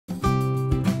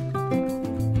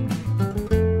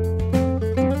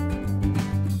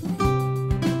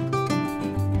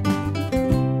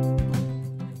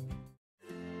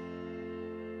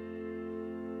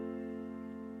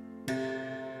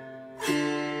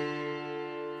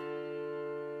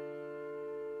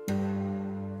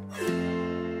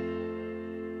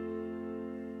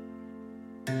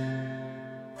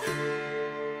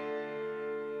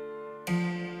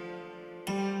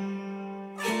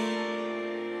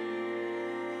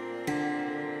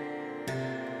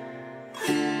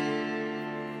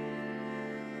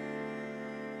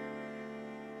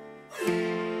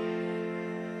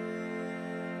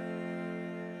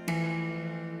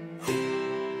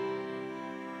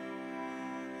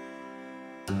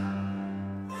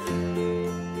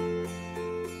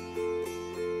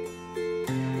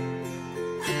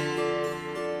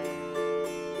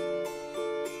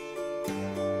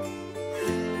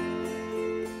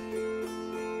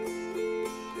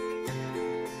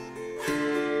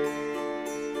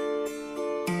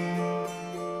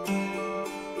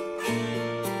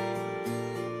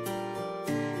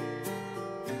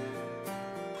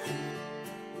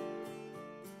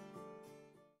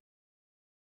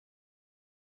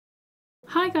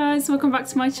Hi guys, welcome back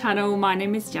to my channel. My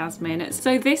name is Jasmine.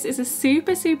 So this is a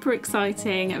super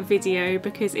exciting video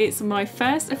because it's my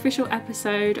first official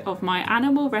episode of my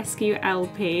animal rescue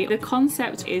LP. The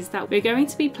concept is that we're going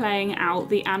to be playing out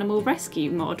the animal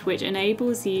rescue mod, which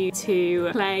enables you to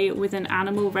play with an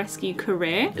animal rescue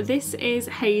career. This is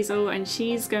Hazel and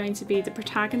she's going to be the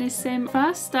protagonist sim.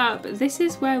 First up, this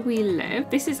is where we live.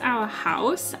 This is our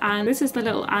house and this is the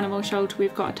little animal shelter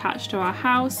we've got attached to our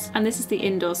house, and this is the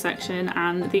indoor section,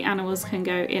 and the animals can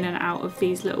go in and out of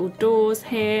these little doors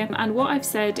here. And what I've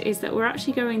said is that we're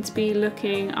actually going to be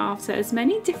looking after as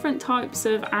many different types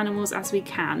of animals as we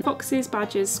can. Foxes,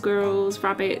 badgers, squirrels,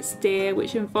 rabbits, deer,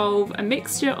 which involve a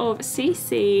mixture of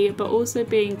CC but also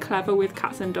being clever with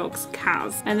cats and dogs,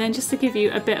 Kaz. And then just to give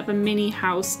you a bit of a mini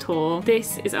house tour,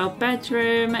 this is our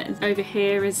bedroom. Over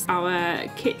here is our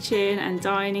kitchen and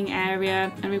dining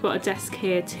area, and we've got a desk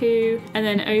here too. And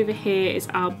then over here is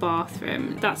our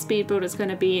bathroom. That speed builder is going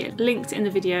to be linked in the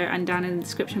video and down in the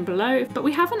description below, but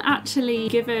we haven't actually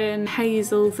given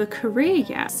Hazel the career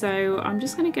yet, so I'm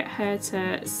just going to get her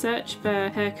to search for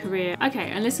her career.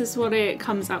 Okay, and this is what it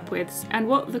comes up with, and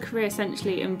what the career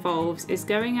essentially involves is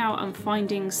going out and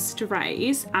finding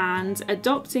strays and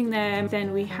adopting them.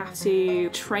 Then we have to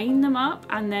train them up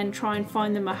and then try and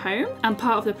find them a home, and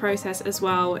part of the process as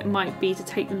well it might be to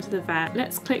take them to the vet.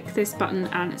 Let's click this button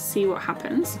and see what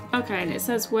happens. Okay, and it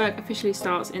says work officially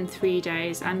starts in 3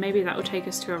 days, and maybe that will take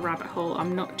us to a rabbit hole,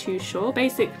 I'm not too sure.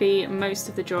 Basically most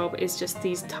of the job is just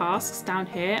these tasks down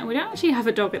here, and we don't actually have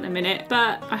a dog at the minute,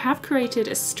 but I have created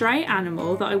a stray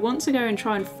animal that I want to go and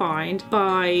try and find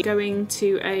by going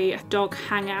to a dog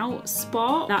hangout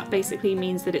spot. That basically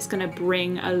means that it's going to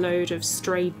bring a load of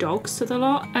stray dogs to the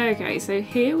lot. Okay, so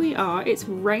here we are. It's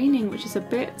raining, which is a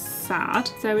bit sad,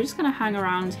 so we're just going to hang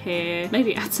around here,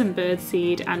 maybe add some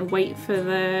birdseed and wait for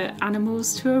the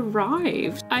animals to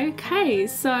arrive. Okay,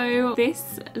 so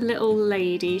this little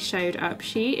lady showed up.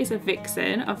 She is a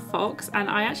vixen, a fox, and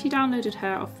I actually downloaded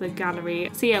her off the gallery.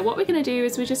 So yeah, what we're going to do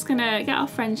is we're just going to get our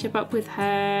friendship up with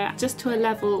her just to a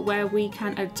level where we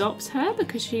can adopt her,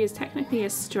 because she is technically a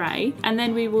stray, and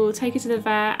then we will take her to the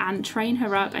vet and train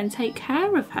her up and take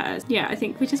care of her. Yeah, I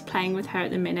think we're just playing with her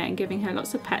at the minute and giving her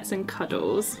lots of pets and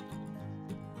cuddles.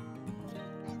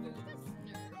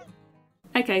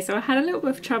 Okay, so I had a little bit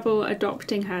of trouble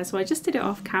adopting her, so I just did it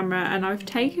off camera, and I've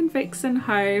taken Vixen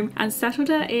home and settled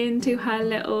her into her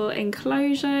little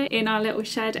enclosure in our little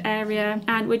shed area,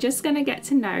 and we're just going to get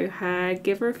to know her,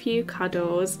 give her a few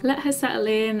cuddles, let her settle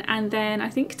in, and then I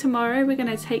think tomorrow we're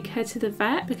going to take her to the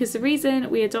vet, because the reason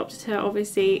we adopted her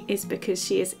obviously is because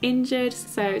she is injured.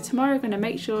 So tomorrow we're going to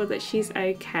make sure that she's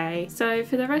okay. So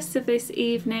for the rest of this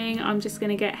evening I'm just going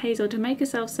to get Hazel to make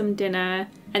herself some dinner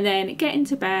and then get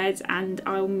into bed, and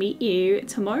I'll meet you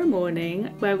tomorrow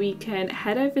morning where we can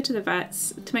head over to the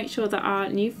vets to make sure that our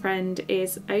new friend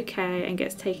is okay and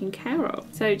gets taken care of.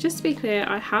 So just to be clear,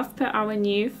 I have put our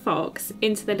new fox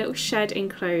into the little shed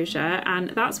enclosure, and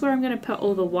that's where I'm going to put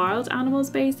all the wild animals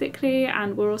basically,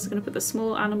 and we're also going to put the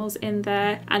small animals in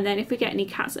there, and then if we get any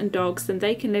cats and dogs then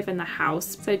they can live in the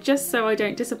house. So just so I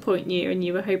don't disappoint you and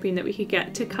you were hoping that we could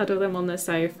get to cuddle them on the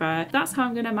sofa, that's how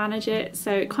I'm going to manage it.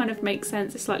 So it kind of makes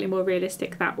sense, slightly more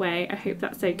realistic that way. I hope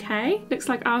that's okay. Looks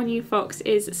like our new fox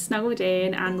is snuggled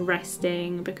in and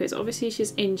resting because obviously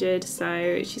she's injured,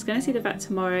 so she's going to see the vet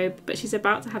tomorrow, but she's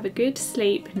about to have a good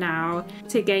sleep now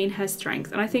to gain her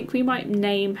strength, and I think we might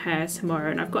name her tomorrow,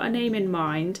 and I've got a name in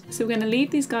mind. So we're going to leave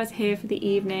these guys here for the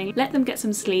evening, let them get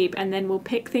some sleep, and then we'll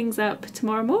pick things up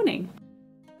tomorrow morning.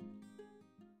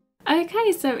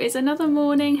 Okay, so it's another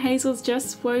morning. Hazel's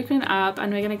just woken up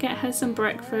and we're going to get her some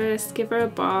breakfast, give her a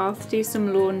bath, do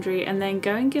some laundry, and then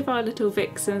go and give our little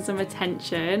vixen some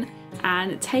attention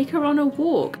and take her on a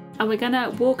walk. And we're gonna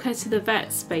walk her to the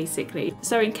vets basically.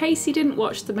 So in case you didn't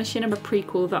watch the Machinima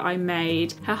prequel that I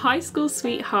made, her high school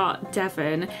sweetheart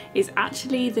Devon is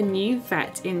actually the new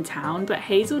vet in town, but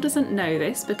Hazel doesn't know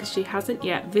this because she hasn't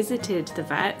yet visited the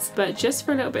vets. But just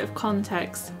for a little bit of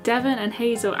context, Devon and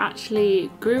Hazel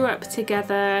actually grew up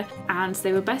together and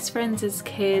they were best friends as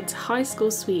kids, high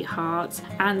school sweethearts,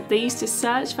 and they used to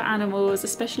search for animals,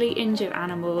 especially injured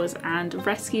animals, and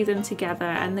rescue them together.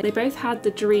 And they both had the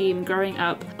dream growing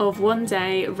up of one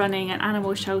day running an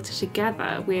animal shelter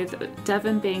together, with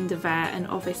Devon being the vet and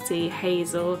obviously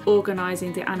Hazel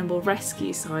organising the animal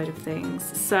rescue side of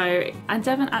things. So, and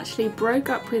Devon actually broke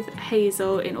up with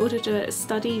Hazel in order to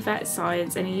study vet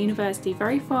science in a university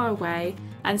very far away,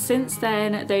 and since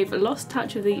then they've lost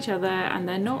touch with each other and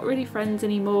they're not really friends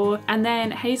anymore. And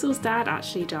then Hazel's dad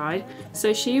actually died,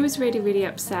 so she was really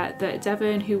upset that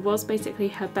Devon, who was basically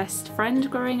her best friend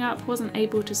growing up, wasn't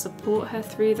able to support her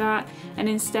through that, and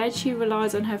instead she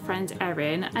relies on her friend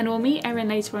Erin. And we'll meet Erin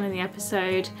later on in the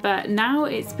episode, but now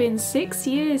it's been 6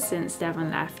 years since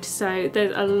Devon left, so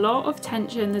there's a lot of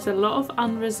tension, there's a lot of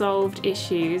unresolved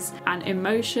issues and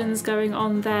emotions going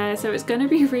on there. So it's going to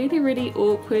be really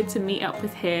awkward to meet up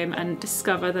with him and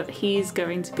discover that he's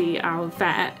going to be our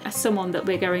vet, someone that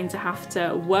we're going to have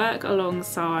to work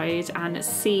alongside and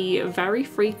see very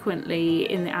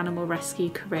frequently in the animal rescue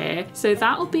career. So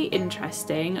that'll be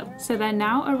interesting. So they're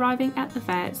now arriving at the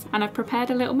vets, and I've prepared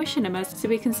a little machinima so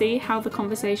we can see how the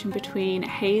conversation between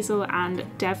Hazel and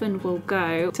Devon will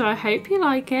go. So I hope you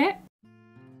like it.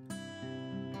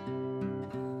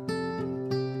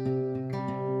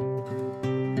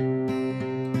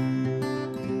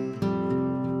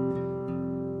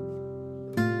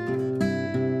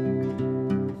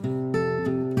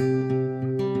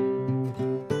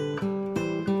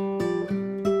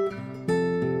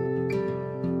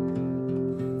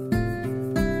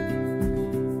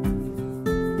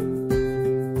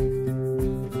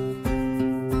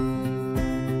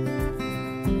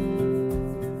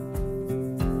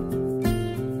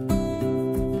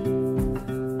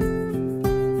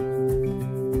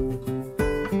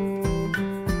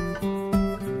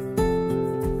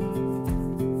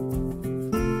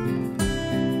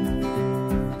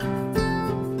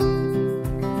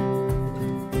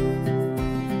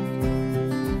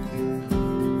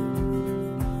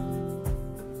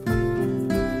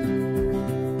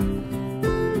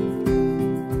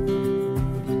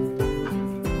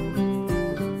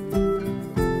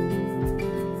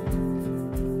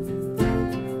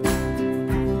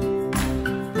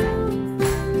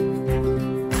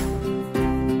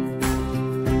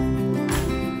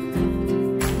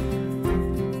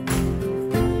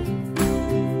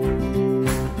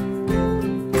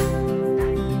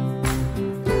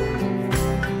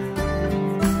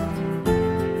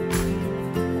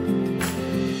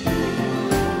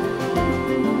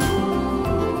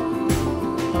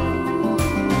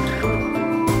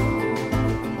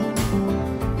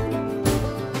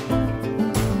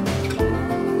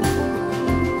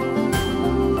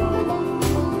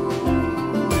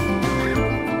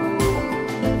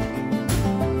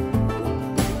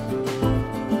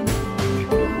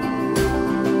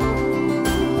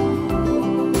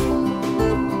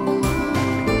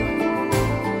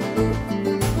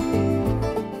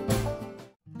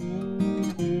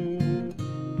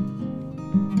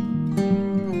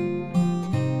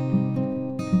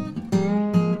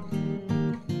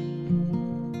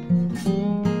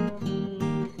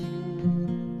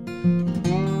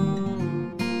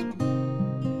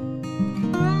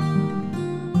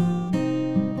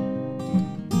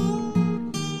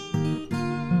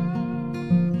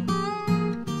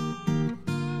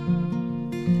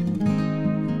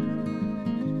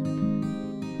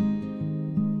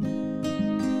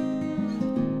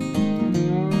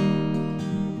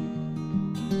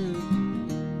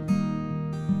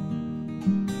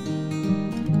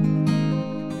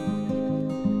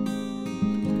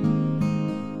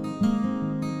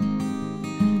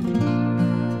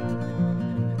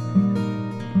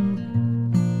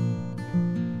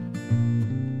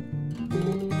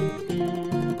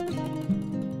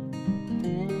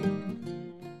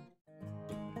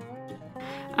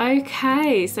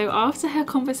 Okay, so after her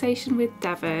conversation with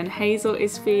Devon, Hazel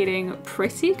is feeling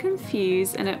pretty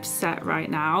confused and upset right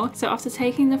now. So after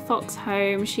taking the fox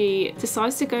home, she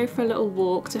decides to go for a little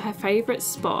walk to her favourite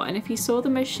spot. And if you saw the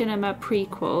Machinima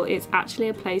prequel, it's actually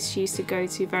a place she used to go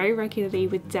to very regularly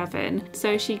with Devon.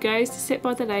 So she goes to sit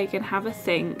by the lake and have a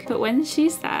think. But when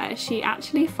she's there, she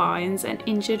actually finds an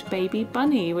injured baby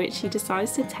bunny, which she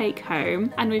decides to take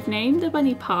home. And we've named the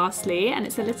bunny Parsley, and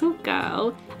it's a little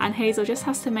girl. And Hazel just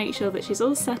has to make sure that she's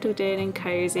all settled in and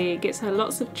cozy, gives her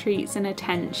lots of treats and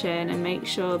attention, and makes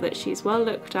sure that she's well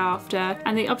looked after.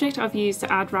 And the object I've used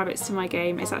to add rabbits to my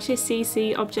game is actually a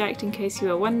CC object, in case you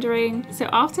were wondering. So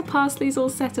after Parsley's all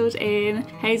settled in,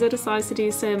 Hazel decides to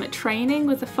do some training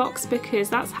with the fox, because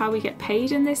that's how we get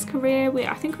paid in this career.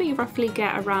 I think we roughly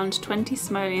get around 20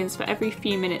 simoleons for every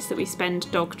few minutes that we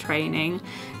spend dog training.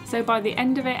 So by the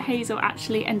end of it, Hazel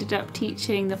actually ended up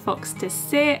teaching the fox to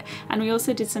sit, and we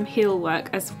also did some heel work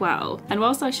as as well. And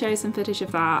whilst I show some footage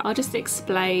of that, I'll just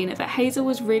explain that Hazel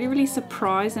was really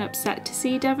surprised and upset to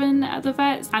see Devon at the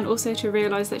vets, and also to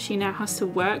realise that she now has to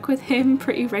work with him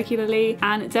pretty regularly.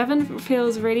 And Devon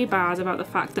feels really bad about the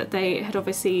fact that they had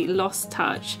obviously lost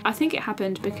touch. I think it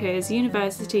happened because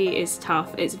university is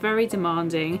tough, it's very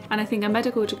demanding, and I think a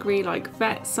medical degree like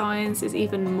vet science is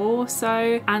even more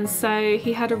so. And so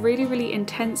he had a really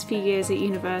intense few years at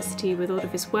university with all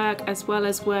of his work, as well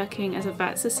as working as a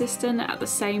vet's assistant at the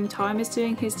same time as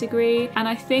doing his degree. And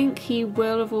I think he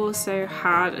will have also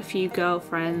had a few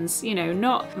girlfriends, you know,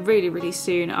 not really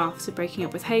soon after breaking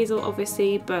up with Hazel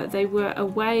obviously, but they were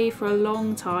away for a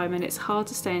long time and it's hard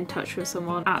to stay in touch with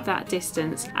someone at that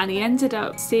distance. And he ended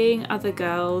up seeing other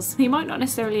girls. He might not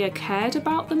necessarily have cared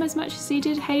about them as much as he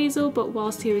did Hazel, but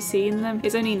whilst he was seeing them,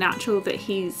 it's only natural that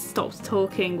he stopped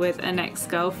talking with an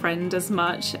ex-girlfriend as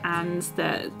much, and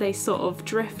that they sort of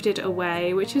drifted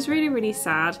away, which is really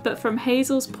sad. But from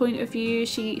Hazel's point of view,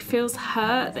 she feels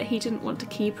hurt that he didn't want to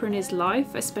keep her in his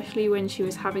life, especially when she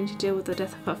was having to deal with the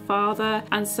death of her father,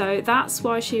 and so that's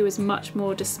why she was much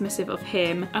more dismissive of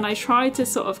him. And I tried to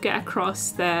sort of get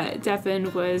across that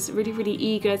Devon was really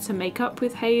eager to make up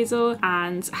with Hazel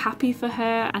and happy for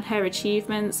her and her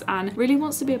achievements, and really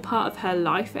wants to be a part of her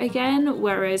life again,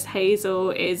 whereas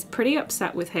Hazel is pretty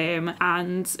upset with him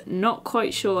and not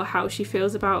quite sure how she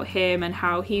feels about him and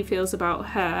how he feels about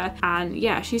her. And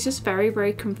yeah, she's just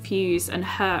very confused and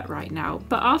hurt right now.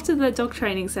 But after the dog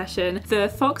training session, the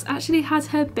fox actually had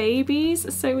her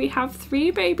babies. So we have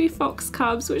 3 baby fox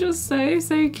cubs, which are so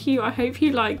cute. I hope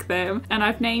you like them. And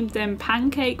I've named them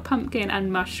Pancake, Pumpkin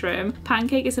and Mushroom.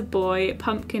 Pancake is a boy,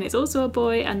 Pumpkin is also a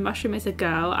boy, and Mushroom is a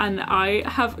girl. And I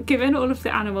have given all of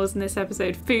the animals in this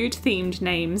episode food themed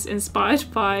names inspired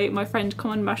by my friend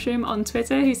Common Mushroom on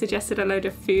Twitter, who suggested a load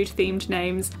of food themed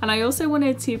names. And I also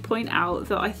wanted to point out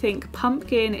that I think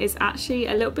Pumpkin is actually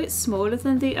a little bit smaller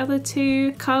than the other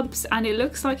 2 cubs, and it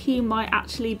looks like he might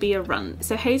actually be a runt.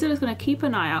 So Hazel is going to keep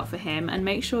an eye out for him and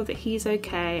make sure that he's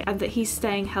okay and that he's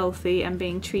staying healthy and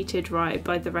being treated right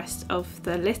by the rest of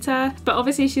the litter. But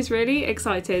obviously she's really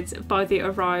excited by the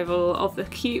arrival of the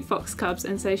cute fox cubs,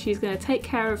 and so she's going to take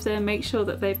care of them, make sure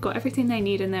that they've got everything they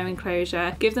need in their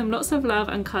enclosure, give them lots of love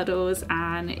and cuddles,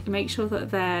 and make sure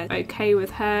that they're okay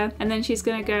with her. And then she's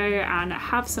going to go and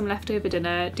have some leftover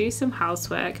dinner, do some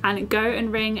housework, and go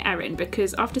and ring Erin,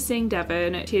 because after seeing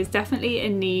Devon, she is definitely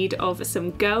in need of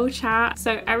some girl chat.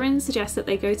 So Erin suggests that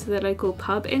they go to the local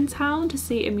pub in town to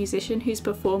see a musician who's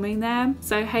performing there.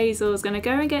 So Hazel's going to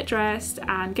go and get dressed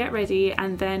and get ready,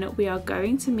 and then we are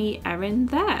going to meet Erin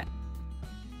there.